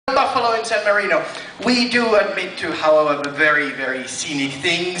Buffalo and San Marino. We do admit to, however, very, very scenic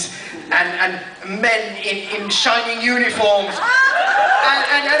things, and men in shining uniforms,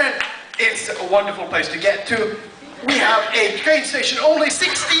 and it's a wonderful place to get to. We have a train station only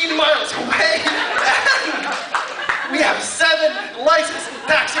 16 miles away. We have 7 licensed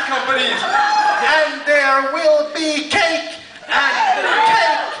taxi companies, and there will be cake and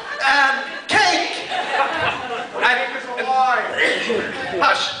cake and cake.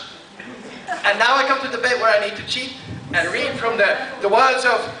 Hush. And now I come to the bit where I need to cheat and read from the words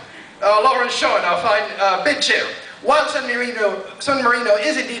of Lawrence Shaw, our fine bid chair. While San Marino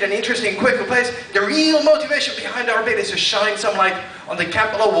is indeed an interesting, quirky place, the real motivation behind our bid is to shine some light on the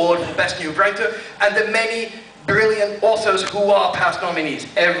Campbell Award for Best New Writer and the many brilliant authors who are past nominees.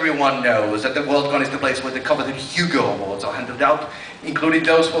 Everyone knows that the Worldcon is the place where the coveted Hugo Awards are handed out, including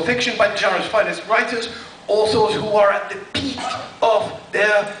those for fiction by the genre's finest writers, authors who are at the peak of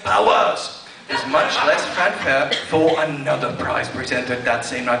their powers. There's much less fanfare for another prize presented that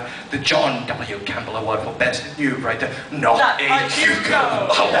same night, the John W. Campbell Award for Best New Writer, not a Hugo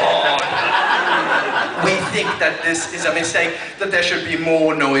Award. We think that this is a mistake, that there should be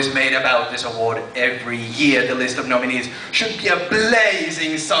more noise made about this award every year. The list of nominees should be a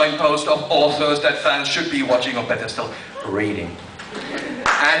blazing signpost of authors that fans should be watching, or better still, reading.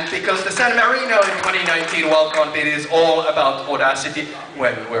 And because the San Marino in 2019 Worldcon Bid is all about audacity,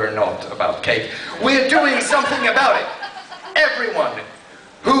 when we're not about cake, we're doing something about it. Everyone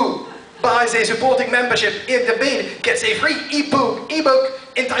who buys a supporting membership in the bid gets a free ebook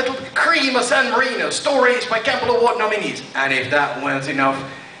entitled Cream of San Marino, Stories by Campbell Award nominees. And if that weren't enough,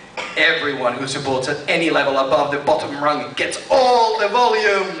 everyone who supports at any level above the bottom rung gets all the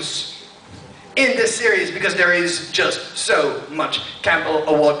volumes in this series, because there is just so much Campbell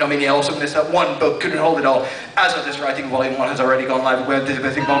Award nominee awesomeness that one book couldn't hold it all. As of this writing, Volume 1 has already gone live. We're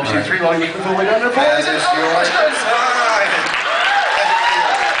debating Volume 2, 3 volumes before we're done.